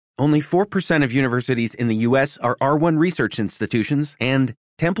Only 4% of universities in the U.S. are R1 research institutions, and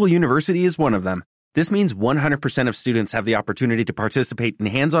Temple University is one of them. This means 100% of students have the opportunity to participate in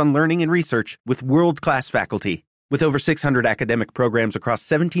hands-on learning and research with world-class faculty. With over 600 academic programs across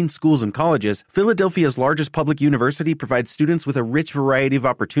 17 schools and colleges, Philadelphia's largest public university provides students with a rich variety of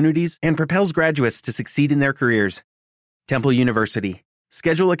opportunities and propels graduates to succeed in their careers. Temple University.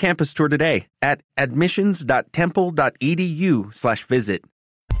 Schedule a campus tour today at admissions.temple.edu/visit.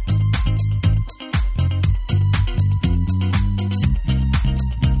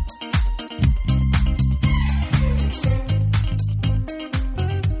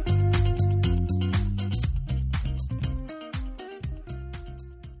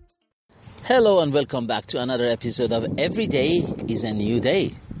 Hello and welcome back to another episode of Every Day is a New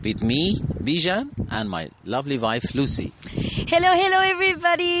Day with me, Bijan, and my lovely wife, Lucy. Hello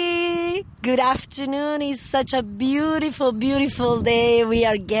everybody. Good afternoon. It's such a beautiful, beautiful day. We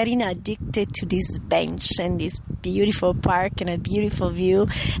are getting addicted to this bench and this beautiful park and a beautiful view.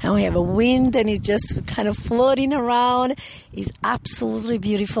 And we have a wind and it's just kind of floating around. It's absolutely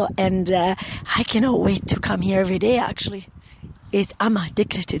beautiful. And I cannot wait to come here every day, actually. I'm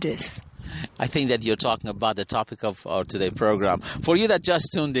addicted to this. I think that you're talking about the topic of our today program. For you that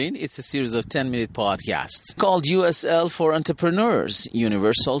just tuned in, it's a series of 10-minute podcasts called USL for Entrepreneurs,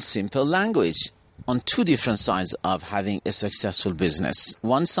 Universal Simple Language, on two different sides of having a successful business.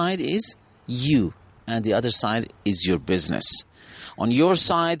 One side is you, and the other side is your business. On your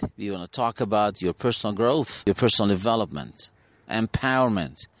side, we want to talk about your personal growth, your personal development,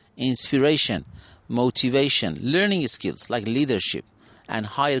 empowerment, inspiration, motivation, learning skills like leadership, and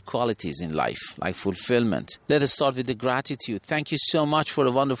higher qualities in life, like fulfillment. Let us start with the gratitude. Thank you so much for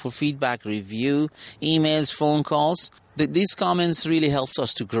the wonderful feedback, review, emails, phone calls. These comments really helped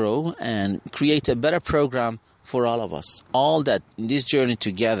us to grow and create a better program for all of us. All that in this journey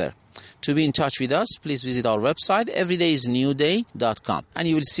together. To be in touch with us, please visit our website, everydaysnewday.com. And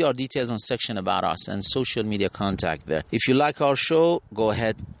you will see our details on section about us and social media contact there. If you like our show, go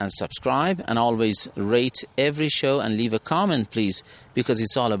ahead and subscribe and always rate every show and leave a comment, please, because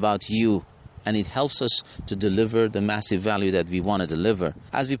it's all about you. And it helps us to deliver the massive value that we want to deliver.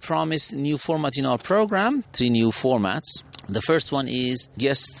 As we promised, new format in our program, 3 new formats. The first one is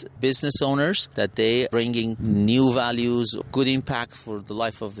guest business owners, that they bringing new values, good impact for the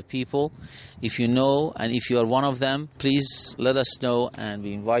life of the people. If you know and if you are one of them, please let us know and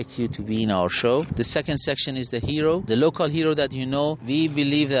we invite you to be in our show. The second section is the hero, the local hero that you know. We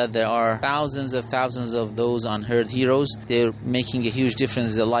believe that there are thousands of those unheard heroes. They're making a huge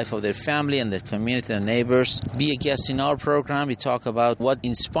difference in the life of their family and their community and neighbors. Be a guest in our program. We talk about what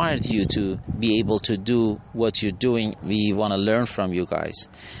inspired you to be able to do what you're doing. We want to learn from you guys.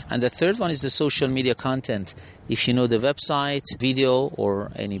 And the third one is the social media content. If you know the website, video,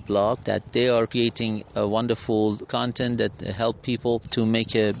 or any blog, that they are creating a wonderful content that help people to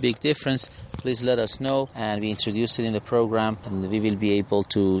make a big difference, please let us know and we introduce it in the program and we will be able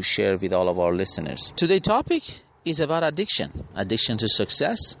to share with all of our listeners. Today's topic is about addiction. Addiction to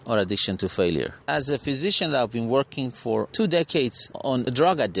success or addiction to failure. As a physician, I've been working for 2 decades on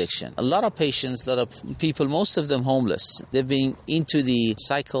drug addiction. A lot of patients, a lot of people, most of them homeless. They've been into the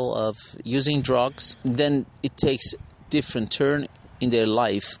cycle of using drugs. Then it takes different turn in their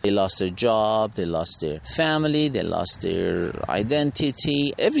life. They lost their job, they lost their family, they lost their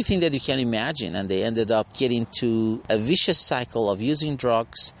identity, everything that you can imagine. And they ended up getting to a vicious cycle of using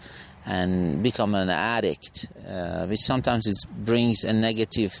drugs and become an addict, which sometimes brings a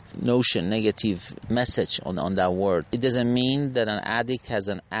negative notion, negative message on that word. It doesn't mean that an addict has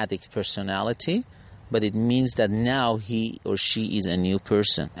an addict personality, but it means that now he or she is a new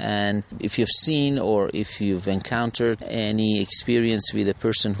person. And if you've seen or if you've encountered any experience with a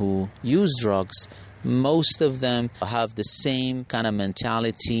person who used drugs, most of them have the same kind of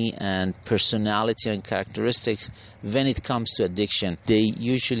mentality and personality and characteristics when it comes to addiction. They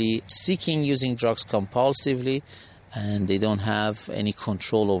usually seeking using drugs compulsively and they don't have any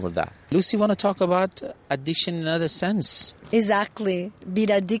control over that. Lucy, want to talk about addiction in another sense? Exactly. Being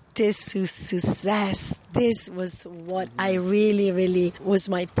addicted to success. This was what I really was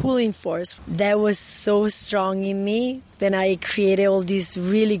my pulling force. That was so strong in me. Then I created all these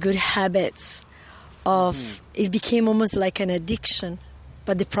really good habits. It became almost like an addiction.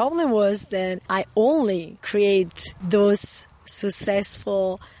 But the problem was that I only create those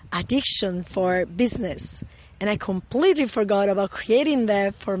successful addiction for business. And I completely forgot about creating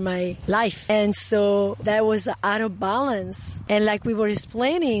that for my life. And so that was out of balance. And like we were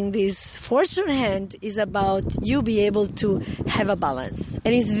explaining, this fortune hand is about you be able to have a balance.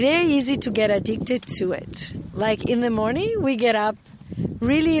 And it's very easy to get addicted to it. Like in the morning, we get up,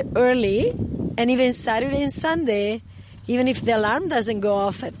 really early, and even Saturday and Sunday, even if the alarm doesn't go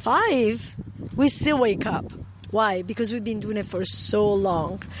off at 5, we still wake up. Why? Because we've been doing it for so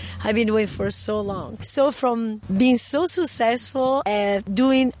long. I've been doing it for so long. So from being so successful at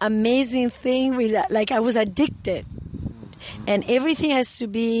doing amazing things, like I was addicted. And everything has to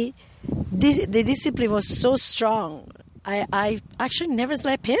be, the discipline was so strong. I actually never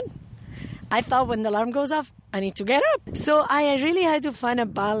slept in. I thought when the alarm goes off, I need to get up. So I really had to find a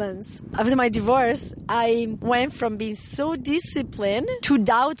balance. After my divorce, I went from being so disciplined to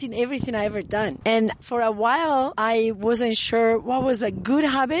doubting everything I ever done. And for a while, I wasn't sure what was a good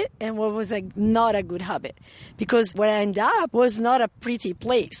habit and what was not a good habit. Because where I ended up was not a pretty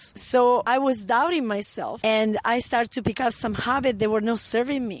place. So I was doubting myself. And I started to pick up some habits that were not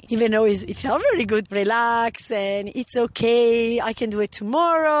serving me. Even though it felt really good, relax, and it's okay, I can do it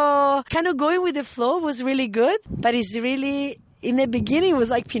tomorrow. Kind of going with the flow was really good. But it's really, in the beginning, it was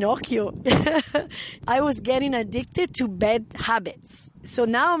like Pinocchio. I was getting addicted to bad habits. So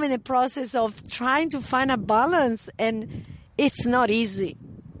now I'm in the process of trying to find a balance, and it's not easy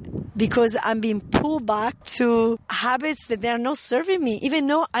because I'm being pulled back to habits that they're not serving me. Even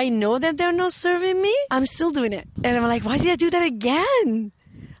though I know that they're not serving me, I'm still doing it. And I'm like, why did I do that again?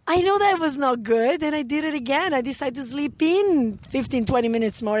 I know that was not good, and I did it again. I decided to sleep in 15, 20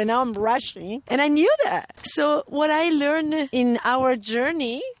 minutes more, and now I'm rushing. And I knew that. So what I learned in our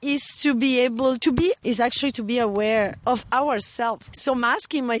journey is to be aware of ourselves. So I'm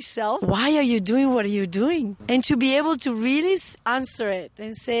asking myself, why are you doing what you're doing? And to be able to really answer it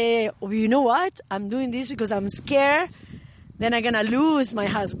and say, oh, you know what? I'm doing this because I'm scared. Then I'm going to lose my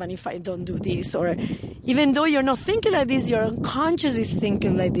husband if I don't do this. Or even though you're not thinking like this, your unconscious is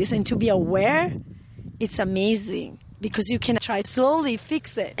thinking like this. And to be aware, it's amazing because you can try slowly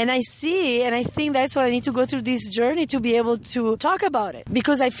fix it. And I think that's what I need to go through this journey to be able to talk about it.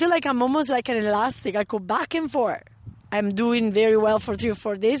 Because I feel like I'm almost like an elastic. I go back and forth. I'm doing very well for 3 or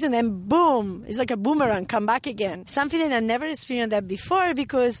 4 days, and then boom, it's like a boomerang, come back again. Something that I never experienced that before,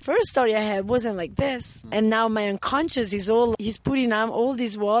 because first story I had wasn't like this. And now my unconscious he's putting on all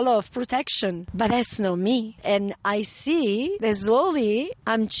this wall of protection. But that's not me. And I see that slowly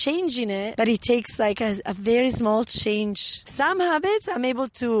I'm changing it, but it takes like a very small change. Some habits I'm able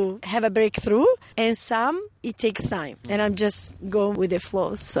to have a breakthrough, and some it takes time, and I'm just going with the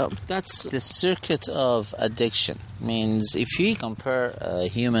flow. So that's the circuit of addiction. Means if you compare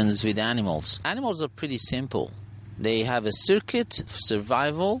humans with animals are pretty simple. They have a circuit of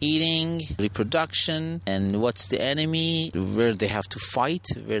survival, eating, reproduction, and what's the enemy, where they have to fight,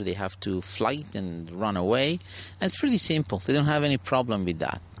 where they have to flight and run away. And it's pretty simple. They don't have any problem with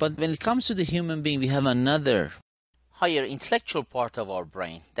that. But when it comes to the human being, we have another higher intellectual part of our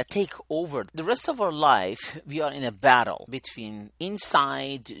brain that take over. The rest of our life, we are in a battle between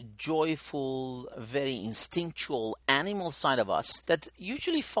inside, joyful, very instinctual animal side of us that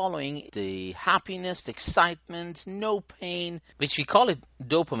usually following the happiness, the excitement, no pain, which we call it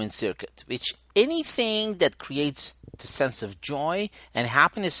dopamine circuit, which anything that creates the sense of joy and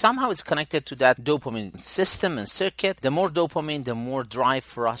happiness somehow is connected to that dopamine system and circuit. The more dopamine, the more drive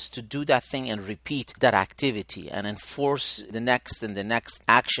for us to do that thing and repeat that activity and enforce the next and the next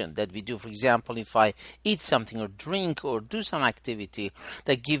action that we do. For example, if I eat something or drink or do some activity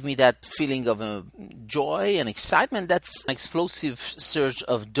that give me that feeling of joy and excitement, that's an explosive surge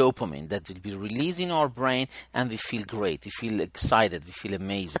of dopamine that will be released in our brain, and we feel great, we feel excited, we feel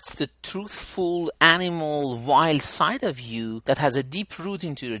amazing. That's the truthful animal wild side of you that has a deep root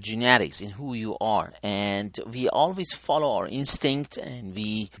into your genetics, in who you are. And we always follow our instinct and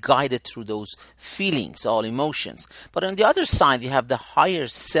we guide it through those feelings, all emotions. But on the other side, we have the higher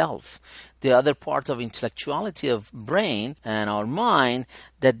self, the other part of intellectuality of brain and our mind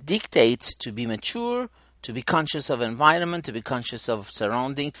that dictates to be mature, to be conscious of environment, to be conscious of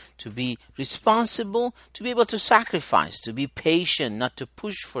surrounding, to be responsible, to be able to sacrifice, to be patient, not to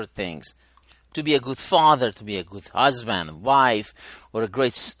push for things, to be a good father, to be a good husband, wife, or a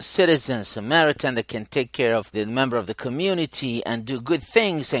great citizen, Samaritan that can take care of the member of the community and do good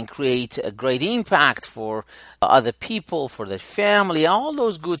things and create a great impact for other people, for their family, all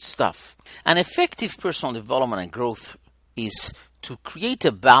those good stuff. An effective personal development and growth is to create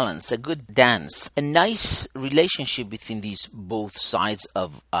a balance, a good dance, a nice relationship between these both sides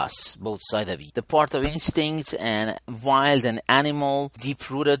of us, both sides of you. The part of instinct and wild and animal,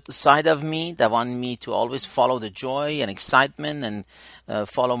 deep-rooted side of me that want me to always follow the joy and excitement and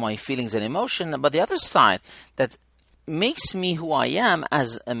follow my feelings and emotion. But the other side that makes me who I am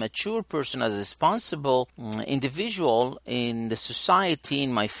as a mature person, as a responsible individual in the society,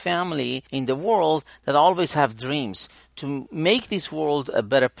 in my family, in the world, that always have dreams to make this world a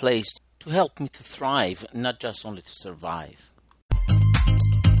better place, to help me to thrive, not just only to survive.